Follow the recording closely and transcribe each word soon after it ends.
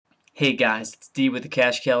Hey guys, it's D with the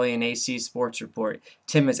Cash Kelly and AC Sports Report.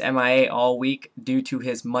 Tim is MIA all week due to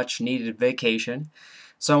his much needed vacation,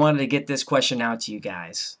 so I wanted to get this question out to you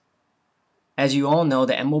guys. As you all know,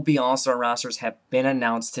 the MLB All Star rosters have been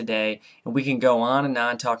announced today, and we can go on and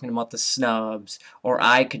on talking about the snubs, or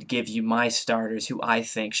I could give you my starters who I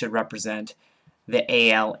think should represent the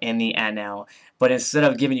AL and the NL. But instead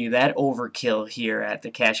of giving you that overkill here at the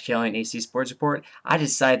Cash Kelly and AC Sports Report, I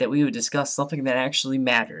decided that we would discuss something that actually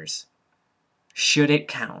matters. Should it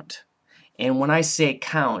count? And when I say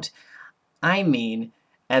count, I mean,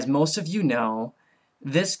 as most of you know,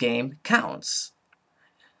 this game counts.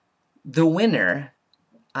 The winner,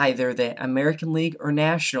 either the American League or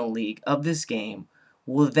National League of this game,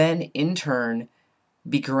 will then in turn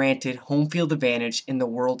be granted home field advantage in the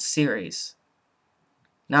World Series.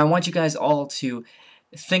 Now I want you guys all to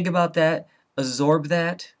think about that, absorb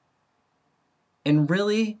that, and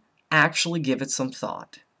really actually give it some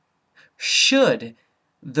thought. Should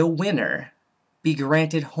the winner be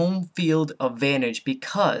granted home field advantage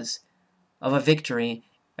because of a victory,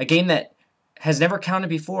 a game that has never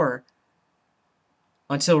counted before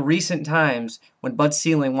until recent times when Bud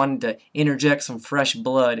Selig wanted to interject some fresh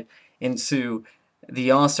blood into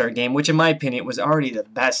the All-Star game, which in my opinion was already the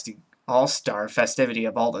best All-Star festivity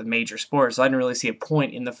of all the major sports, so I didn't really see a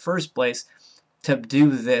point in the first place to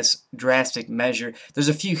do this drastic measure. There's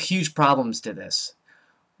a few huge problems to this.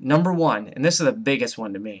 Number one, and this is the biggest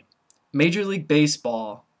one to me, Major League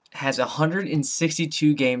Baseball has a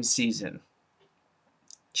 162 game season.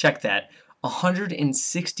 Check that.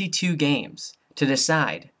 162 games to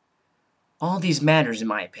decide. All these matters in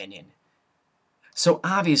my opinion. So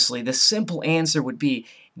obviously the simple answer would be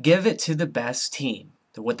give it to the best team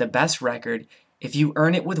with the best record. If you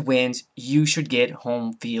earn it with wins, you should get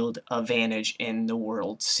home field advantage in the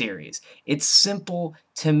World Series. It's simple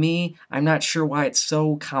to me. I'm not sure why it's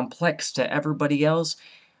so complex to everybody else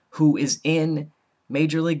who is in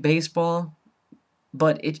Major League Baseball,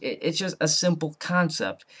 but it's just a simple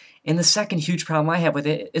concept. And the second huge problem I have with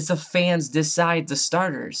it is the fans decide the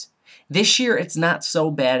starters. This year, it's not so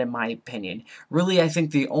bad in my opinion. Really, I think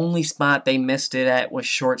the only spot they missed it at was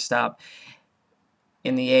shortstop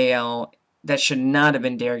in the AL. That should not have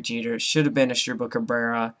been Derek Jeter. It should have been Asdrubal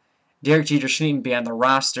Cabrera. Derek Jeter shouldn't even be on the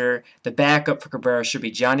roster. The backup for Cabrera should be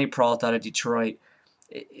Johnny Peralta out of Detroit.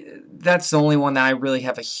 That's the only one that I really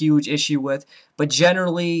have a huge issue with. But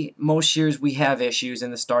generally, most years we have issues in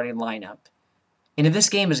the starting lineup. And if this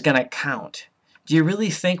game is going to count, do you really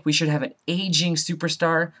think we should have an aging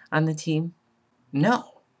superstar on the team?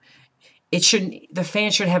 No. It shouldn't. The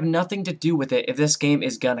fans should have nothing to do with it if this game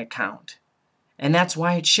is going to count. And that's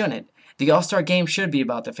why it shouldn't. The All-Star game should be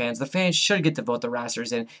about the fans. The fans should get to vote the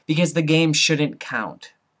rosters in because the game shouldn't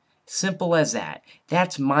count. Simple as that.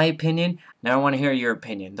 That's my opinion. Now I want to hear your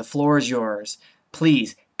opinion. The floor is yours.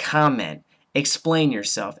 Please comment. Explain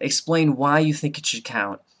yourself. Explain why you think it should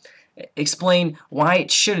count. Explain why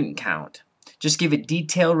it shouldn't count. Just give a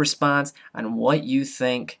detailed response on what you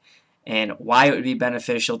think and why it would be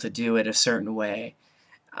beneficial to do it a certain way.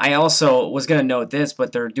 I also was going to note this,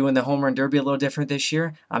 but they're doing the home run derby a little different this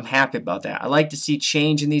year. I'm happy about that. I like to see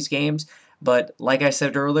change in these games, but like I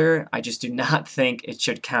said earlier, I just do not think it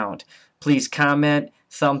should count. Please comment,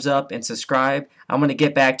 thumbs up, and subscribe. I'm going to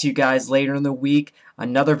get back to you guys later in the week.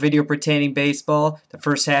 Another video pertaining baseball. The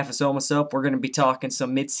first half is almost up. We're going to be talking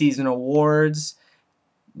some mid-season awards,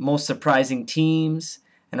 most surprising teams,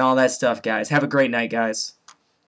 and all that stuff, guys. Have a great night, guys.